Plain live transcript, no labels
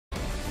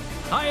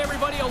Hi,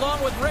 everybody.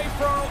 Along with Ray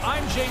Furrow,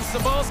 I'm James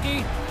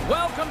Cebulski.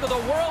 Welcome to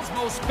the world's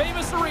most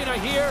famous arena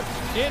here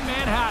in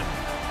Manhattan.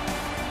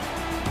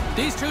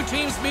 These two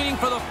teams meeting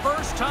for the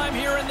first time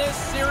here in this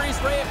series.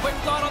 Ray, a quick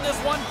thought on this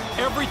one?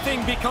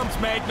 Everything becomes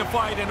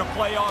magnified in a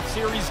playoff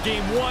series.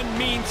 Game one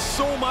means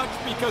so much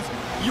because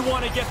you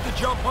want to get the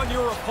jump on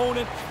your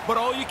opponent, but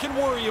all you can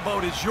worry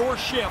about is your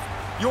shift,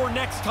 your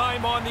next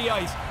time on the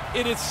ice.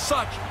 It is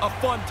such a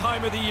fun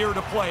time of the year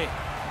to play.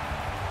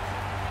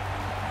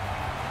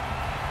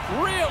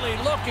 Really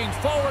looking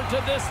forward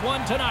to this one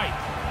tonight.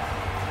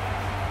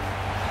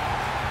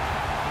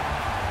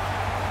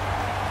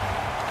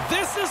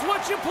 This is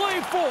what you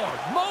play for.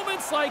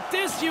 Moments like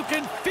this, you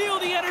can feel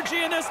the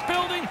energy in this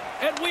building,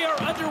 and we are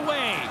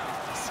underway.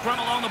 Scrum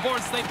along the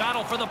boards as they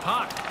battle for the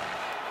puck.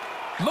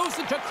 Moves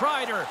it to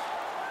Kreider.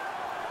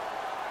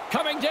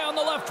 Coming down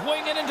the left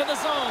wing and into the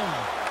zone.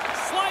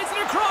 Slides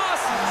it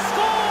across.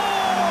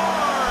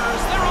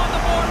 Scores! They're on the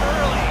board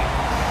early.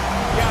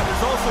 Yeah,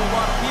 there's also a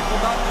lot of people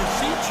not in their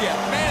seats yet.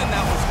 Man,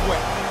 that was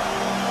quick.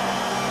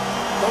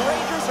 The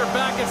Rangers are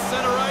back at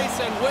center ice,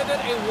 and with it,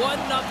 a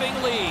 1-0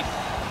 lead.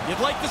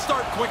 You'd like to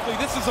start quickly.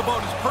 This is about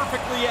as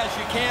perfectly as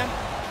you can.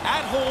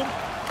 At home,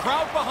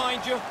 crowd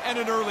behind you, and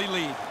an early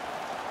lead.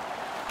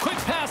 Quick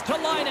pass to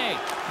Line.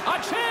 A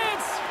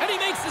chance, and he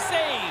makes the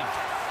save.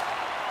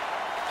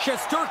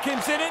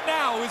 Shesterkin's in it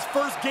now, his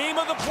first game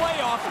of the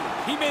playoffs.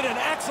 He made an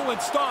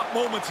excellent stop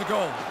moments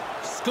ago.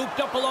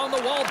 Scooped up along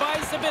the wall by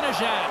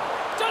Zibanejad.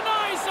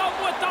 Denies him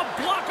with the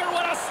blocker.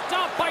 What a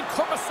stop by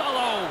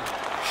Korpisalo.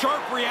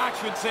 Sharp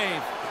reaction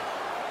save.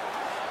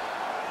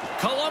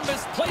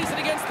 Columbus plays it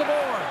against the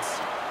boards.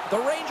 The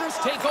Rangers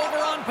take over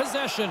on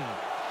possession.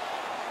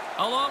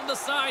 Along the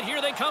side,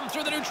 here they come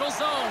through the neutral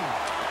zone.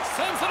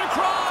 Sends it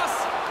across.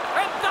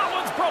 And that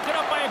one's broken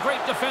up by a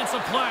great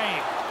defensive play.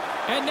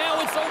 And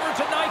now it's over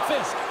to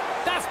Nyquist.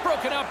 That's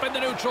broken up in the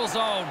neutral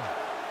zone.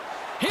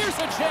 Here's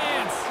a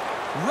chance.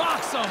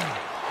 Rocks him.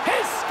 He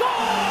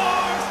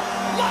scores!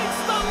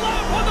 Lights the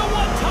lamp with a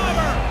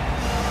one-timer.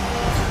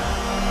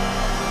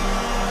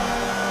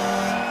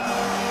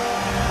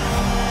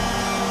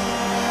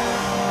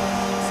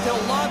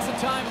 Still lots of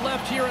time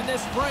left here in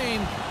this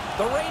frame.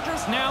 The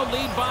Rangers now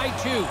lead by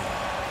 2.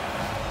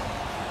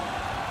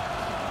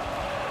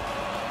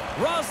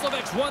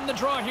 Roslovic's won the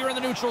draw here in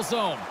the neutral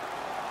zone.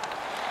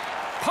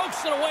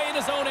 Pokes it away in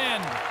his own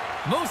end.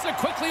 Moves it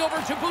quickly over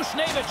to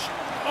Bushnevich.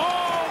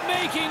 Oh,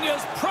 making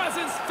his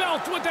presence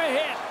felt with the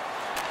hit.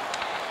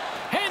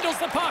 Handles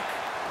the puck.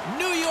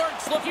 New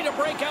York's looking to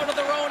break out of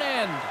their own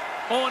end.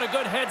 Oh, and a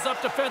good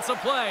heads-up defensive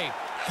play.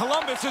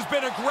 Columbus has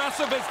been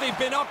aggressive as they've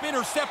been up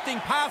intercepting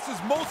passes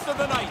most of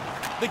the night.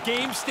 The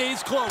game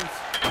stays close.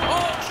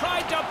 Oh,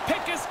 tried to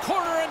pick his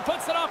corner and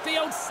puts it off the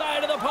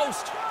outside of the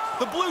post.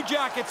 The Blue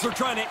Jackets are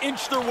trying to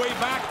inch their way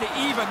back to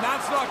even.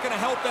 That's not going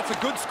to help. That's a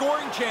good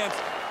scoring chance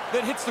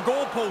that hits the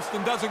goalpost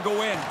and doesn't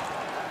go in.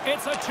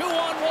 It's a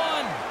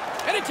 2-on-1.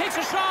 And it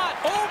takes a shot.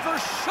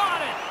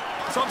 Overshot it.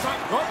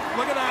 Sometimes, oh,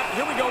 look at that.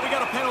 Here we go. We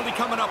got a penalty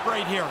coming up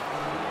right here.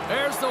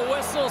 There's the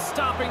whistle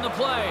stopping the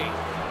play.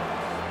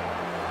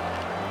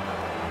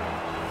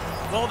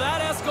 Well,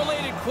 that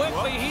escalated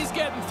quickly. He's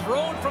getting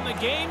thrown from the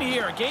game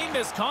here. Game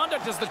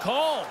misconduct is the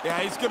call. Yeah,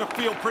 he's going to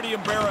feel pretty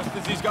embarrassed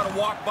as he's got to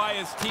walk by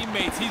his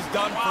teammates. He's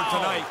done for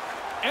tonight.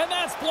 And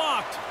that's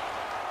blocked.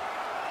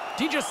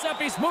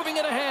 DiGiuseppe's moving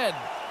it ahead.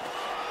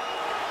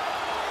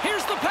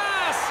 Here's the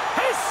pass.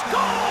 He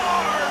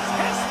scores!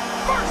 His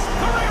first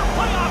career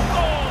playoff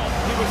goal!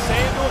 He was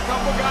saying to a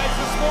couple guys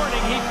this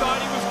morning he thought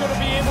he was going to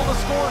be able to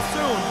score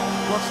soon.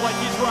 Looks like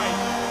he's right.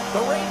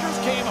 The Rangers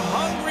came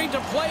hungry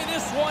to play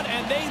this one,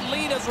 and they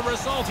lead as a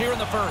result here in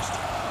the first.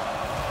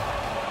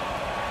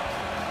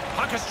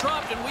 Puck is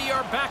dropped, and we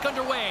are back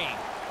underway.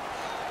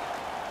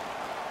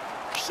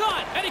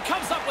 Shot, and he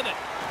comes up with it.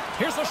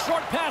 Here's a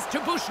short pass to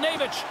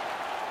Bushnevich.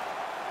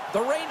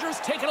 The Rangers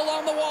take it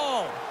along the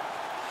wall.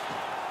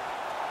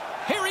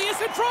 Here he is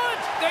in front.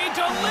 They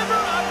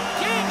deliver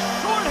again,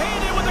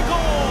 short-handed with a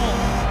goal.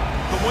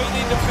 The way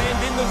they defend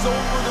in the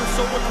zone where they're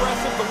so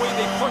aggressive, the way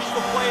they push the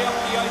play up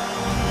the ice,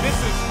 this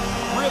is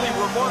really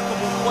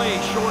remarkable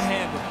play,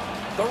 short-handed.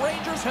 The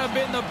Rangers have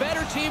been the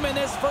better team in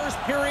this first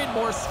period,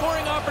 more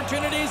scoring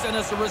opportunities, and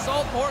as a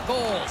result, more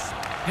goals.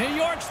 New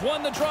York's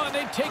won the draw, and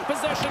they take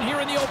possession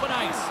here in the open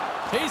ice.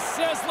 He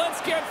says,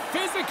 let's get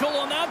physical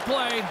on that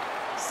play.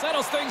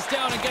 Settles things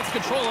down and gets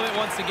control of it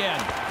once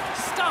again.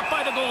 Stopped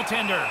by the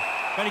goaltender.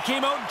 And he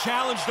came out and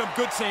challenged him.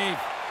 Good save.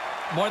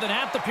 More than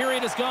half the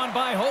period has gone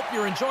by. Hope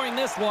you're enjoying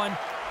this one.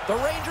 The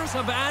Rangers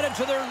have added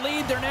to their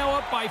lead. They're now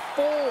up by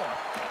 4.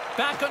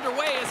 Back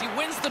underway as he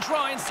wins the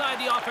draw inside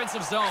the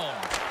offensive zone.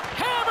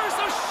 Hammers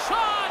a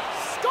shot!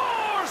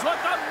 Scores with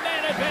the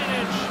man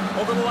advantage!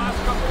 Over the last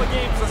couple of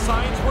games, the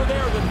signs were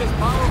there that this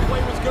power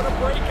play was going to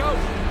break out.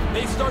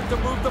 They start to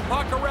move the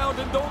puck around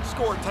and don't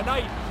score.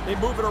 Tonight, they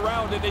move it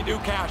around and they do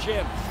cash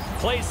in.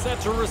 Play set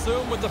to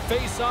resume with the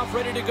face-off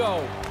ready to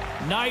go.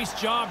 Nice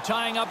job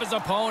tying up his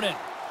opponent.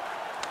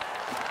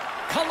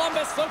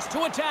 Columbus looks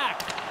to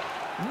attack.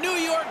 New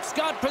York's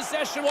got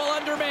possession while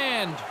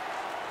undermanned.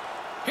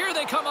 Here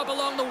they come up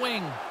along the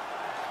wing.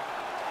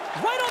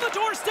 Right on the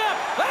doorstep.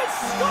 They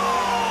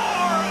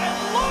score! And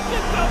look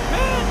at the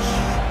pitch!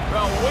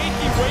 Well,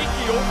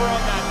 wakey over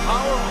on that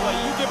power play.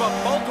 You give up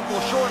multiple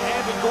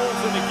shorthanded goals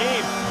in a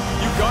game.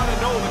 You got to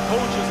know the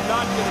coach is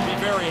not going to be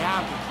very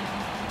happy.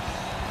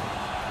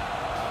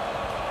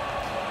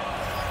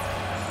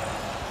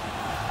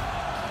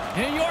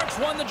 New York's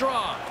won the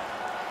draw.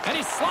 And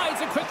he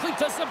slides it quickly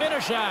to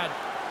Zibanejad.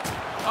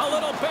 A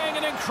little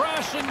banging and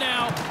crashing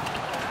now.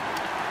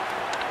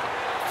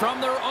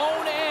 From their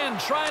own end,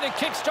 trying to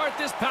kickstart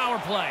this power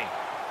play.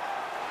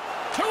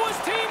 To his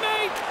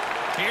teammate.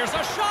 Here's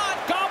a shot.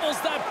 Gobbles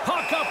that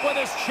puck up with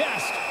his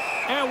chest.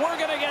 And we're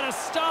going to get a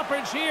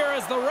stoppage here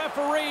as the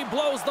referee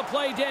blows the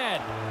play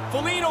dead.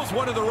 Foligno's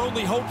one of their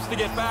only hopes to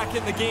get back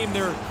in the game.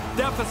 Their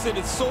deficit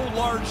is so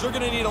large, they're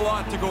going to need a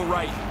lot to go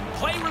right.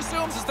 Play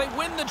resumes as they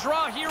win the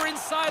draw here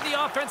inside the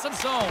offensive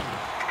zone.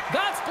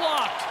 That's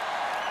blocked.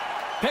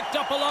 Picked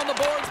up along the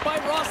boards by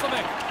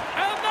Roslovic.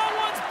 And that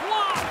one's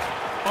blocked.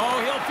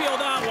 Oh, he'll feel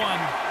that one.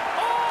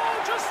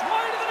 Oh, just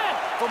wide of the net.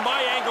 From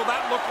my angle,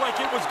 that looked like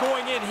it was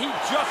going in. He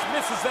just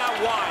misses that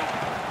wide.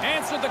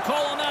 Answered the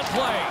call on that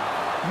play.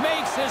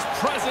 Makes his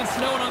presence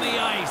known on the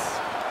ice.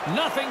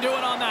 Nothing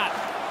doing on that.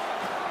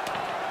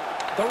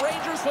 The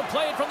Rangers will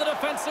play it from the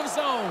defensive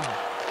zone.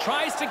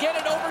 Tries to get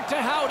it over to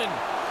Howden.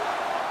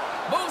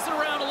 Moves it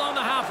around along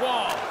the half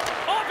wall.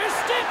 Off his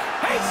stick.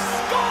 He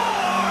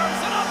scores!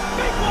 And a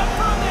big one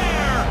from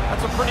there.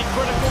 That's a pretty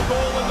critical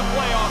goal in the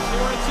playoffs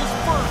here. It's his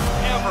first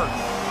ever.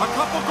 A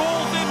couple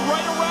goals in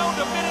right around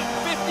a minute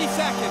and 50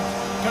 seconds.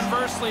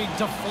 Conversely,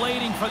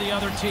 deflating for the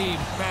other team.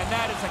 Man,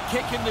 that is a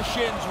kick in the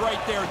shins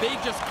right there. They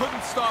just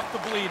couldn't stop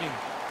the bleeding.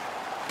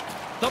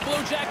 The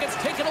Blue Jackets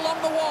take it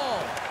along the wall.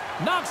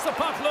 Knocks the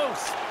puck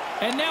loose.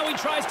 And now he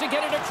tries to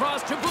get it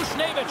across to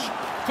Buchnevich.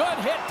 Good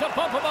hit to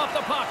bump him off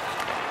the puck.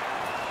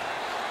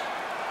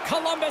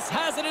 Columbus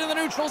has it in the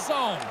neutral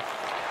zone.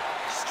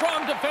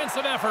 Strong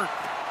defensive effort.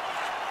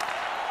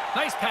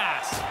 Nice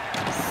pass.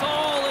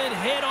 Solid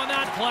hit on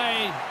that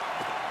play.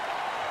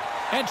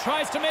 And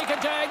tries to make a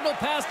diagonal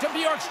pass to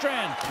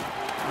Bjorkstrand.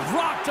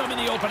 Rocked him in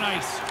the open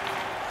ice.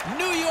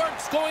 New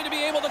York's going to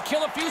be able to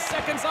kill a few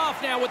seconds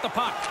off now with the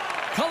puck.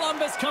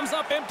 Columbus comes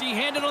up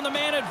empty-handed on the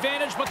man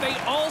advantage, but they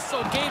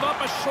also gave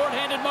up a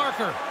shorthanded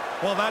marker.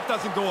 Well, that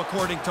doesn't go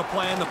according to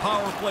plan. The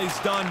power play's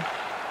done,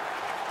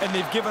 and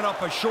they've given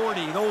up a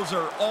shorty. Those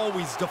are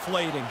always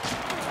deflating.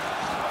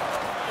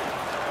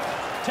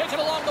 Taken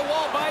along the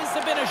wall by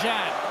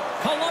Zibanejad.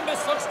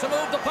 Columbus looks to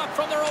move the puck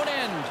from their own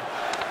end.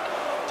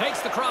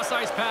 Takes the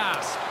cross-ice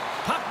pass.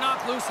 Puck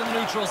knocked loose in the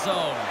neutral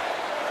zone.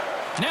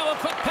 Now a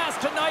quick pass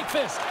to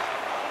Nyquist.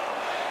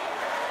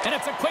 And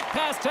it's a quick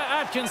pass to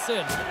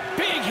Atkinson.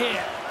 Big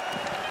hit.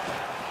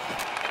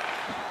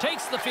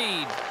 Takes the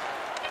feed.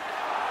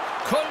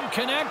 Couldn't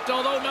connect,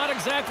 although not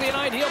exactly an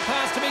ideal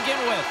pass to begin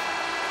with.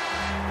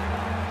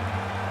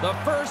 The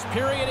first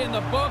period in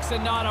the books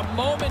and not a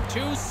moment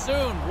too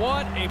soon.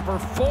 What a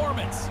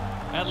performance,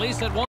 at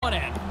least at one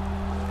end.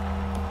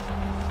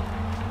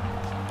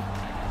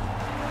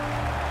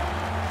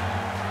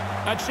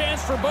 A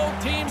chance for both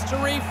teams to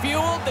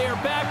refuel. They are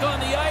back on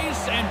the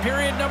ice, and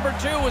period number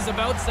 2 is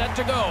about set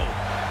to go.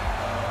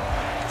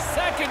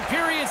 Second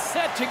period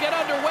set to get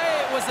underway.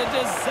 It was a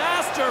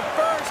disaster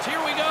first.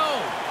 Here we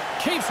go.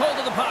 Keeps hold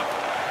of the puck.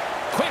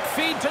 Quick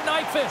feed to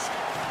Nyquist.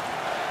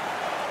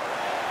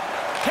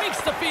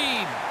 Takes the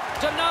feed.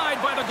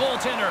 Denied by the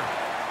goaltender.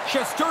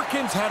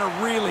 Shesterkin's had a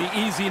really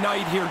easy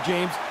night here,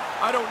 James.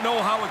 I don't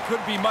know how it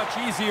could be much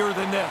easier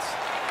than this.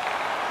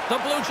 The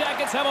Blue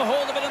Jackets have a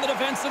hold of it in the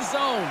defensive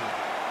zone.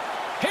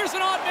 Here's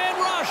an odd man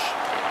rush.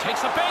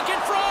 Takes a bank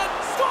in front.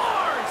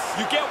 Scores!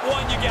 You get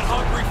one, you get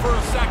hungry for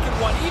a second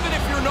one. Even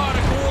if you're not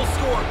a goal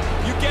scorer,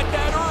 you get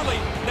that early.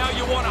 Now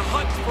you want to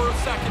hunt for a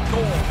second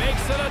goal.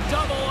 Makes it a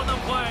double on the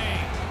play.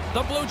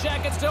 The Blue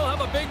Jackets still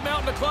have a big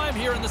mountain to climb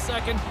here in the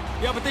second.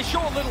 Yeah, but they show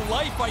a little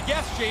life, I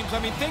guess, James.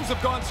 I mean, things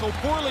have gone so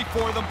poorly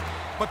for them,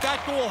 but that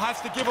goal has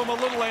to give them a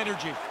little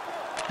energy.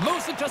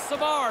 Moves it to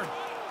Savard.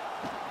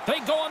 They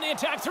go on the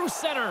attack through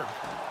center.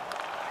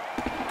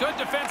 Good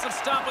defensive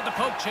stop with the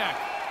poke check.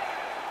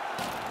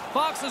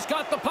 Fox has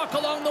got the puck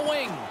along the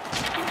wing.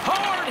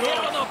 Hard hit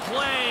on the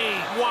play.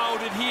 Wow,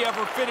 did he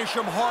ever finish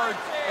him hard.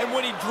 And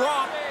when he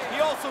dropped, he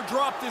also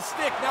dropped his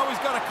stick. Now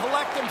he's got to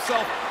collect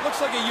himself.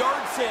 Looks like a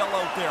yard sale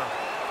out there.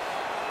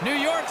 New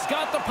York's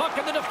got the puck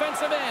in the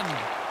defensive end.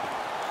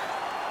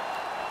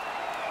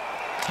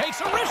 Takes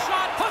a wrist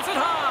shot, puts it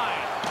high.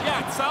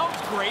 Yeah, it sounds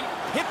great.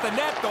 Hit the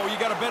net, though, you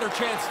got a better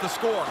chance to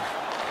score.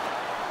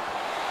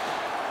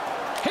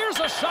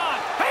 Here's a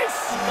shot. He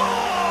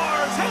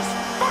scores his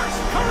first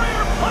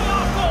career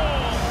playoff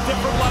goal.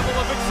 Different level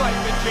of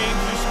excitement,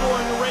 James. You score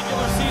in the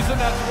regular season,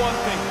 that's one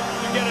thing.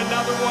 You get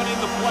another one in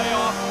the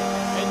playoff,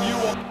 and you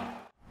will...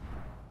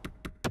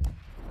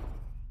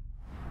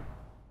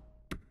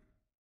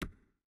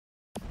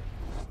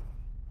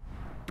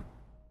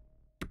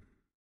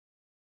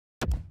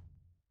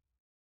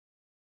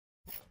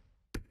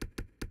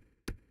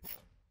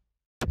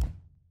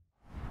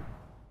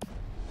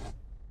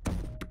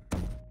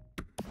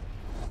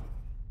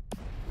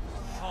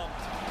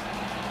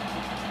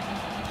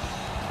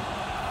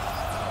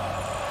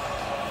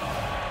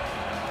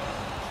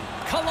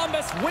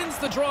 Columbus wins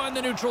the draw in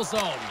the neutral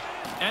zone.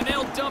 And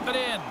they'll dump it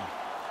in.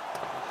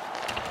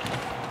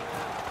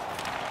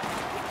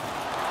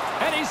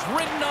 And he's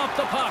ridden off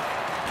the puck.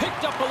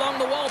 Picked up along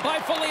the wall by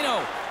Foligno.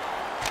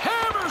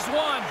 Hammers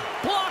one.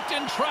 Blocked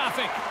in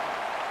traffic.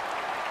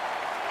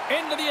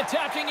 Into the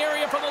attacking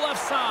area from the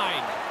left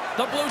side.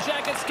 The Blue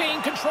Jackets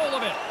gain control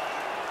of it.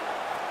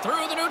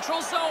 Through the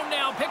neutral zone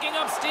now, picking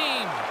up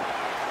steam.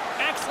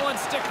 Excellent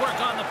stick work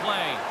on the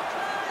play.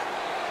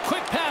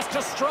 Quick pass to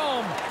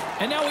Strome.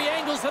 And now he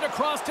angles it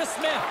across to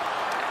Smith.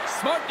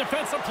 Smart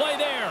defensive play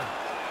there.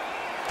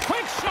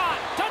 Quick shot.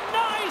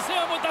 Denies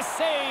him with the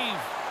save.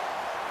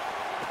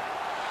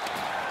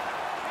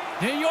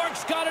 New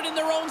York's got it in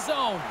their own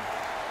zone.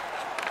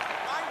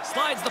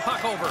 Slides the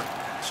puck over.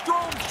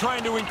 Strome's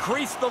trying to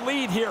increase the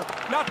lead here.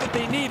 Not that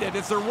they need it,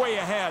 as they're way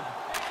ahead.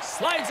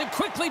 Slides it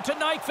quickly to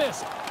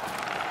Nyquist.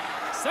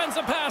 Sends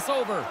a pass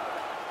over.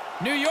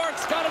 New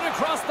York's got it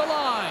across the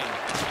line.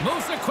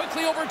 Moves it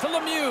quickly over to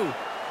Lemieux.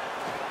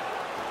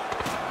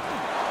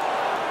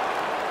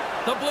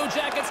 The Blue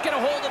Jackets get a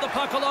hold of the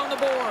puck along the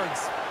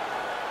boards.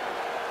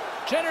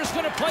 Jenner's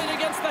going to play it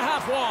against the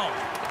half wall.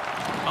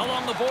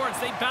 Along the boards,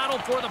 they battle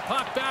for the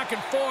puck back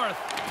and forth.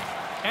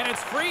 And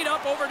it's freed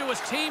up over to his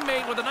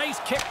teammate with a nice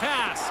kick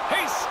pass.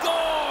 He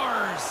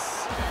scores!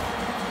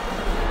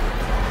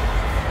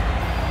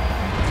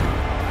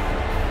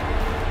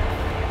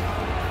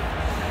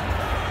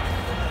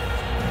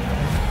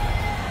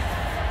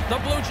 The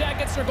Blue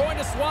Jackets are going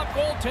to swap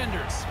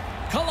goaltenders.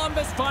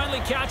 Columbus finally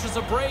catches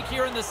a break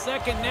here in the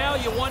second. Now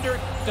you wonder,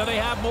 do they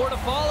have more to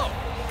follow?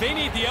 They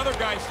need the other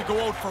guys to go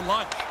out for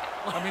lunch.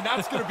 I mean,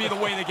 that's going to be the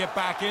way they get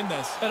back in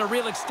this. And a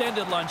real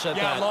extended lunch at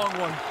that. Yeah, long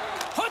one.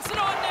 Puts it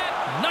on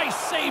net. Nice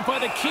save by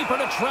the keeper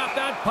to trap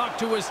that puck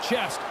to his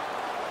chest.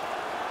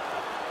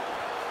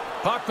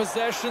 Puck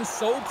possession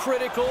so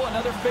critical.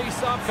 Another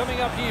face-off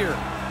coming up here.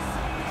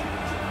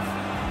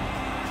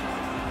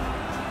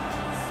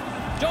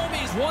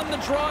 Domi's won the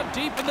draw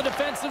deep in the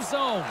defensive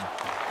zone.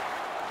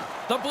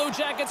 The Blue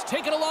Jackets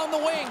take it along the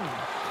wing.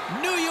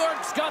 New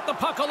York's got the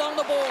puck along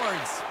the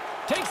boards.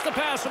 Takes the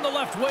pass from the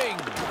left wing.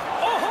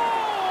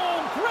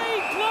 Oh,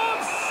 great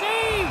glove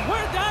save.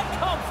 Where'd that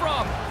come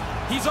from?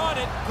 He's on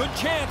it. Good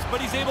chance, but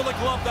he's able to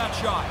glove that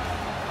shot.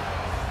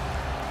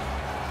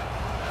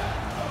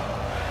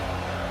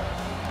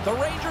 The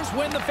Rangers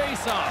win the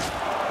faceoff.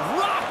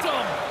 Rocked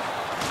him.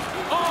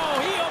 Oh,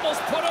 he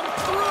almost put him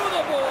through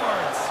the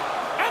boards.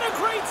 And a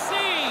great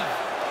save.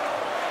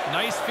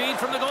 Nice feed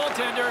from the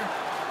goaltender.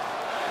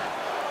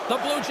 The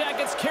Blue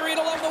Jackets carry it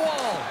along the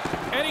wall.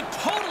 And he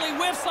totally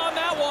whiffs on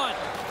that one.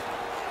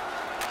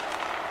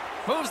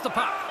 Moves the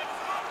puck.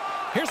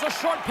 Here's a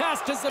short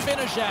pass to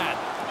Zibanejad.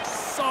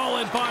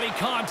 Solid body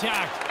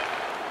contact.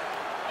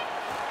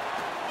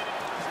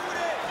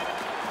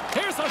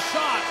 Here's a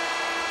shot.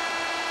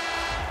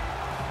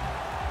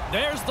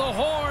 There's the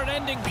horn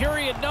ending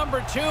period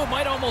number 2.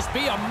 Might almost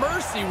be a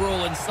mercy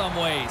rule in some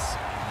ways.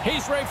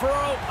 He's Ray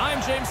Ferraro.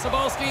 I'm James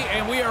Cebulski,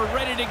 and we are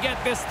ready to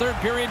get this third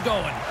period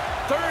going.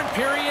 Third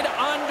period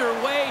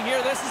underway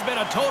here. This has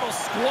been a total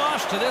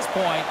squash to this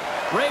point.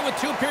 Ray, with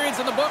 2 periods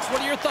in the books,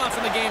 what are your thoughts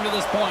on the game to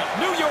this point?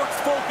 New York's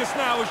focus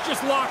now is just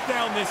lock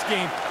down this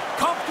game.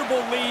 Comfortable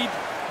lead.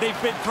 They've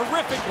been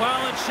terrific. Well,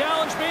 a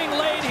challenge being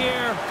laid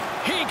here.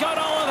 He got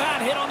all of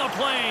that hit on the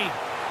play.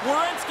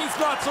 Werenski's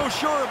not so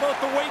sure about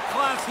the weight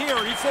class here.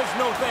 He says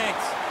no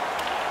thanks.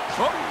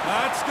 Oh,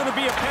 that's going to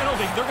be a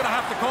penalty. They're going to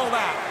have to call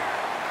that.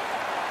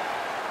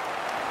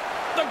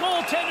 The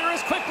goaltender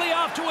is quickly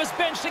off to his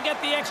bench to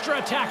get the extra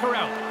attacker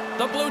out.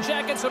 The Blue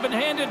Jackets have been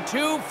handed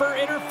 2 for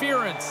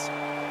interference.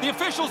 The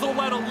officials will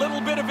let a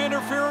little bit of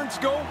interference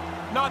go.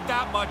 Not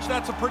that much.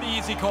 That's a pretty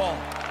easy call.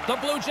 The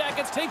Blue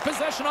Jackets take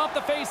possession off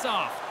the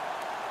faceoff.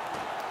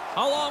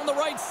 Along the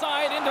right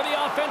side into the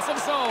offensive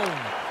zone.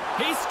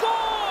 He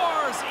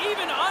scores!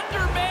 Even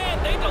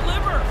undermanned, they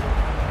deliver.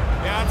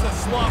 Yeah, it's a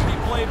sloppy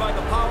play by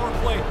the power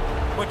play.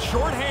 But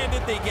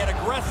shorthanded, they get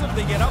aggressive,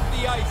 they get up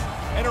the ice,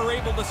 and are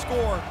able to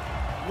score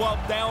while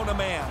down a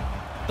man.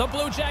 The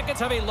Blue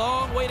Jackets have a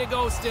long way to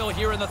go still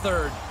here in the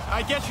third.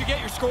 I guess you get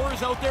your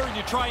scorers out there and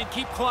you try and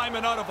keep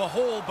climbing out of a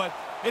hole, but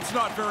it's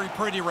not very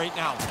pretty right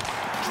now.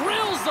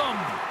 Drills them!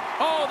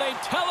 Oh, they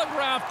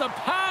telegraphed the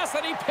pass,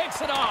 and he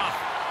picks it off.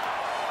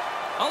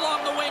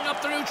 Along the wing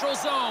up the neutral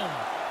zone.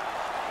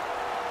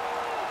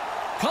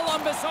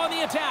 Columbus on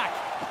the attack.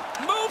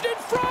 Moved in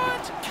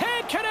front.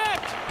 Can't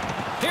connect.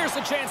 Here's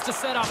a chance to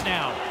set up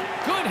now.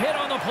 Good hit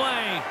on the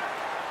play.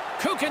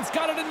 Kukin's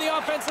got it in the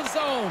offensive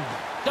zone.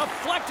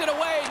 Deflected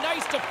away.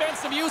 Nice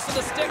defensive use of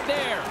the stick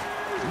there.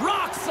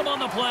 Rocks him on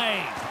the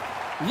play.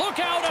 Look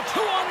out, a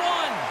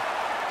 2-on-1.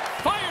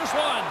 Fires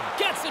one.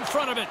 Gets in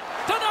front of it.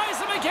 Denies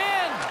him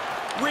again.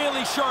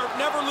 Really sharp.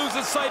 Never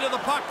loses sight of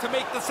the puck to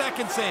make the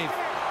second save.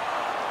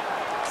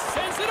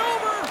 Sends it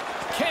over.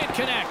 Can't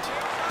connect.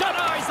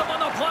 Denies him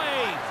on the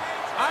play.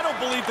 I don't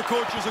believe the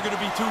coaches are going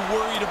to be too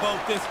worried about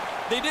this.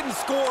 They didn't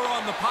score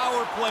on the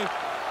power play,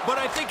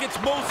 but I think it's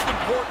most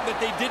important that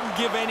they didn't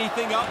give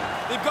anything up.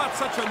 They've got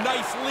such a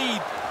nice lead.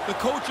 The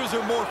coaches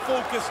are more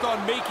focused on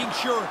making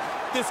sure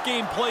this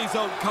game plays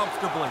out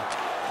comfortably.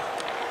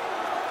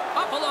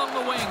 Up along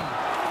the wing.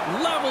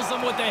 Levels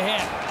him with the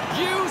hit.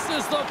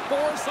 Uses the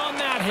force on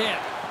that hit.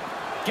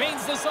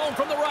 Gains the zone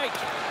from the right.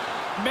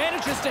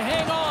 Manages to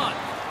hang on.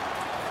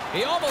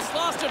 He almost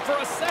lost it for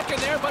a second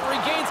there, but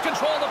regains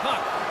control of the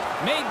puck.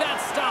 Made that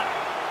stop.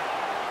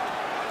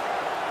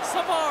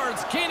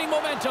 Savard's gaining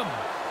momentum.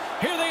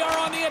 Here they are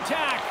on the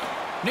attack.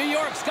 New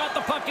York's got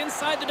the puck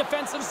inside the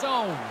defensive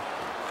zone.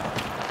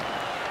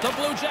 The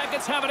Blue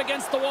Jackets have it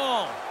against the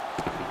wall.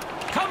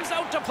 Comes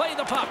out to play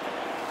the puck.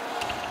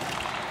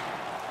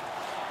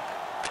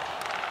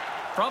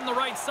 From the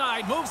right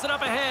side, moves it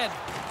up ahead.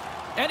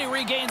 And he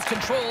regains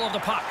control of the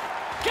puck.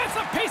 Gets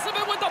a piece of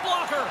it with the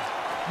blocker.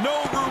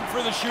 No room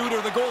for the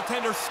shooter. The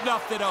goaltender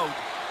snuffed it out.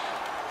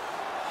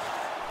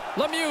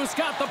 Lemieux's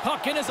got the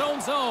puck in his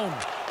own zone.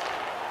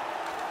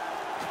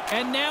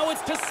 And now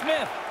it's to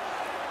Smith.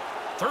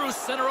 Through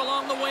center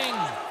along the wing.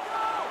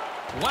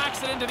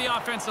 Whacks it into the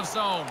offensive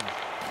zone.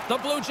 The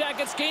Blue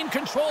Jackets gain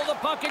control of the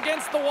puck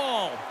against the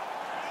wall.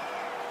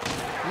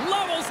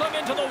 Levels him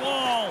into the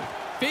wall.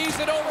 Feeds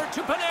it over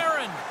to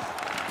Panarin.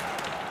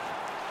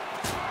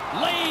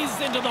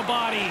 Lays into the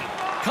body.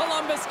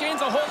 Columbus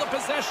gains a hold of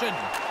possession.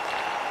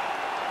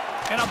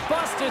 And a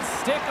busted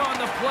stick on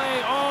the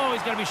play. Oh,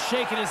 he's going to be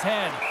shaking his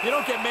head. You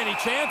don't get many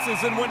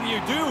chances, and when you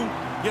do,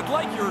 you'd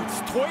like your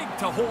twig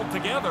to hold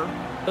together.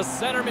 The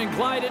centermen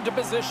glide into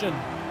position.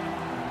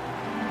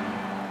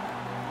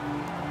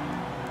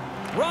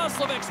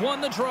 Roslovic's won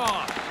the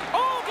draw.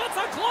 Oh, gets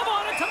a glove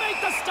on it to make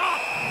the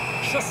stop.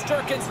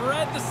 Shesterkin's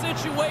read the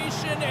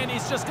situation, and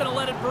he's just going to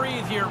let it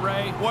breathe here,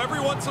 Ray. Well, every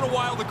once in a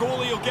while, the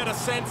goalie will get a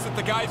sense that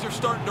the guys are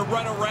starting to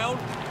run around.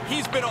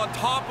 He's been on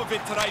top of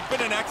it tonight.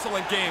 Been an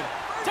excellent game.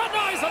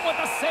 Denies him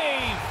with a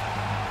save.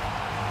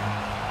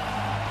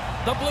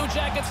 The Blue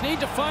Jackets need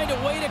to find a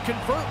way to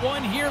convert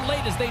one here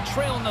late as they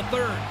trail in the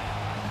third.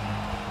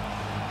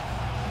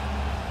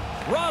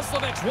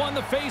 Roslovic's won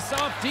the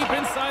face-off deep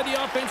inside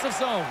the offensive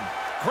zone.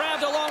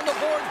 Grabbed along the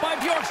boards by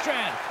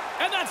Bjorkstrand.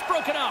 And that's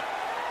broken up.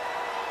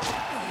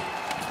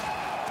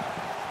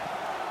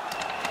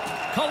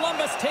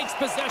 Columbus takes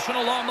possession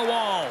along the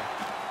wall.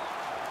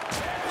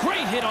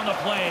 Great hit on the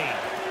play.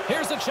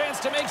 Here's a chance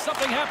to make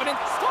something happen and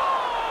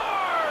scores!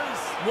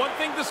 One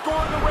thing to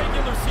score in the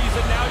regular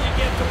season, now you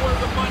get to where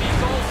the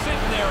money's all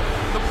sitting there.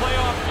 The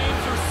playoff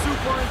games are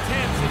super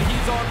intense, and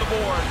he's on the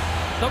board.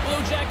 The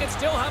Blue Jackets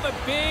still have a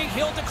big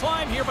hill to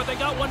climb here, but they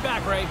got one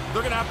back, Ray.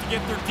 They're going to have to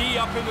get their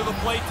D up into the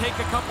play, take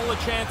a couple of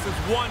chances.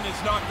 One is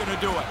not going to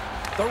do it.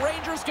 The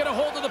Rangers get a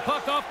hold of the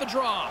puck off the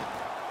draw.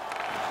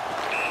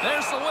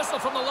 There's the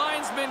whistle from the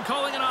linesman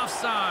calling an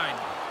offside.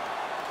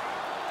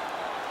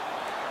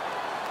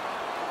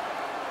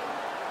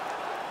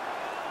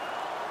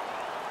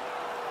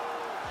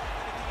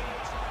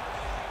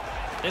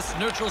 This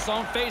neutral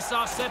zone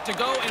face-off set to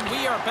go, and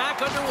we are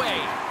back underway.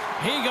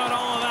 He got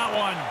all of that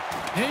one.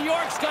 New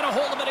York's got a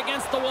hold of it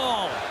against the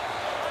wall.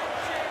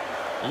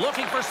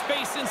 Looking for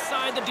space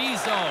inside the D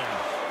zone.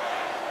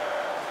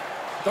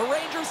 The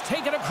Rangers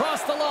take it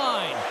across the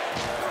line.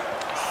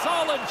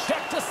 Solid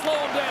check to slow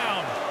him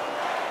down.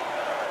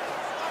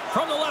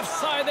 From the left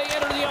side, they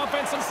enter the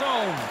offensive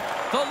zone.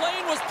 The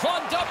lane was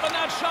plugged up, and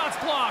that shot's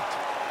blocked.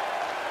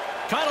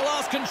 Kind of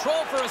lost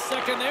control for a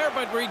second there,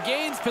 but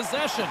regains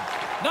possession.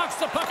 Knocks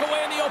the puck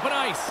away in the open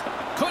ice.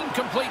 Couldn't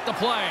complete the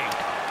play.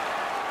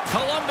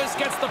 Columbus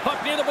gets the puck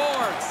near the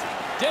boards.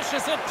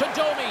 Dishes it to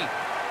Domi.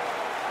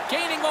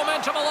 Gaining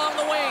momentum along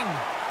the wing.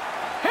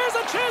 Here's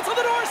a chance on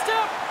the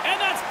doorstep, and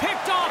that's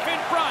picked off in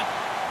front.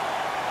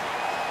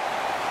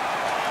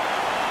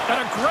 And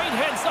a great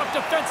heads-up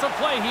defensive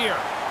play here.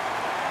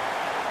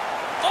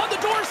 On the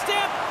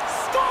doorstep,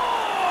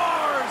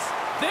 scores!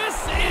 This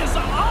is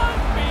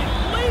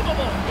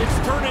unbelievable. It's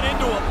turning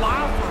into a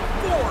laugher.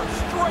 4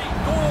 straight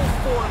goals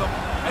for them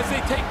as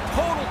they take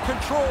total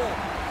control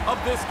of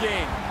this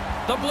game.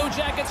 The Blue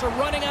Jackets are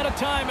running out of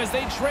time as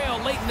they trail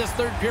late in this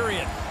third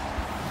period.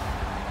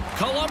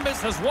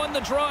 Columbus has won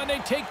the draw, and they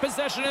take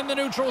possession in the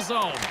neutral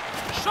zone.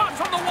 Shot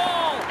from the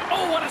wall.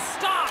 Oh, what a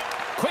stop.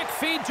 Quick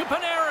feed to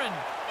Panarin.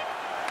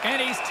 And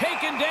he's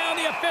taken down.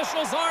 The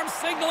official's arm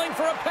signaling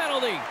for a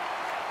penalty.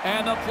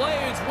 And the play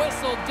is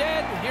whistled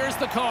dead. Here's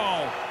the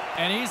call.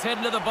 And he's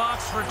heading to the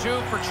box for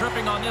 2 for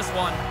tripping on this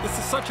one. This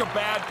is such a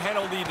bad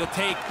penalty to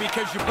take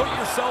because you put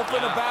yourself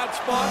in a bad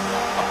spot.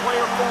 A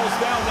player falls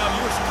down. Now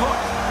you're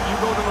cooked. You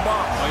go to the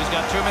box. Well, he's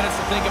got 2 minutes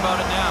to think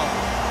about it now.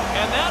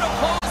 And that'll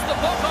close the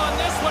book on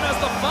this one as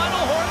the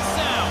final horn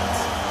sounds.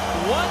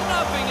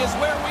 1-0 is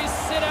where we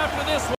sit after this one.